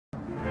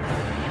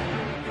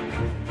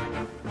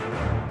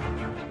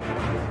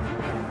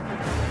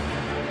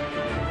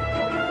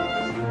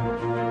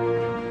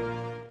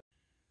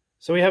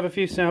So we have a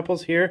few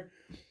samples here.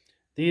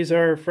 These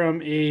are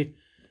from a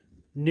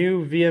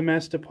new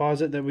VMS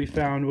deposit that we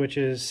found, which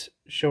is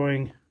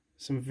showing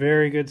some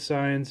very good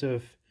signs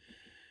of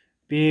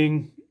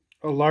being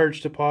a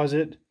large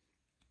deposit.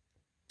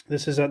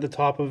 This is at the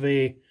top of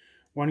a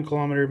 1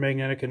 kilometer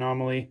magnetic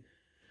anomaly,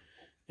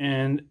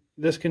 and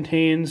this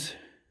contains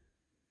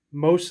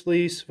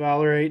mostly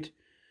sphalerite,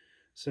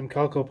 some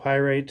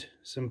chalcopyrite,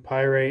 some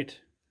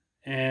pyrite,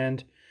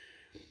 and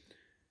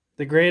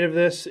the grade of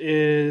this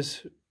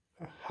is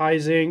high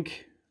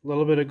zinc, a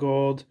little bit of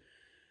gold,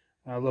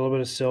 a little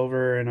bit of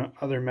silver and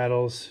other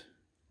metals,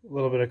 a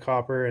little bit of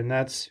copper, and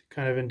that's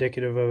kind of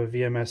indicative of a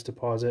VMS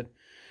deposit.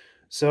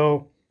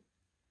 So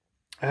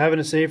I have an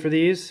assay for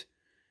these,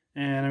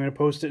 and I'm going to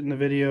post it in the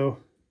video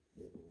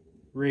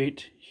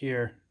right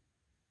here.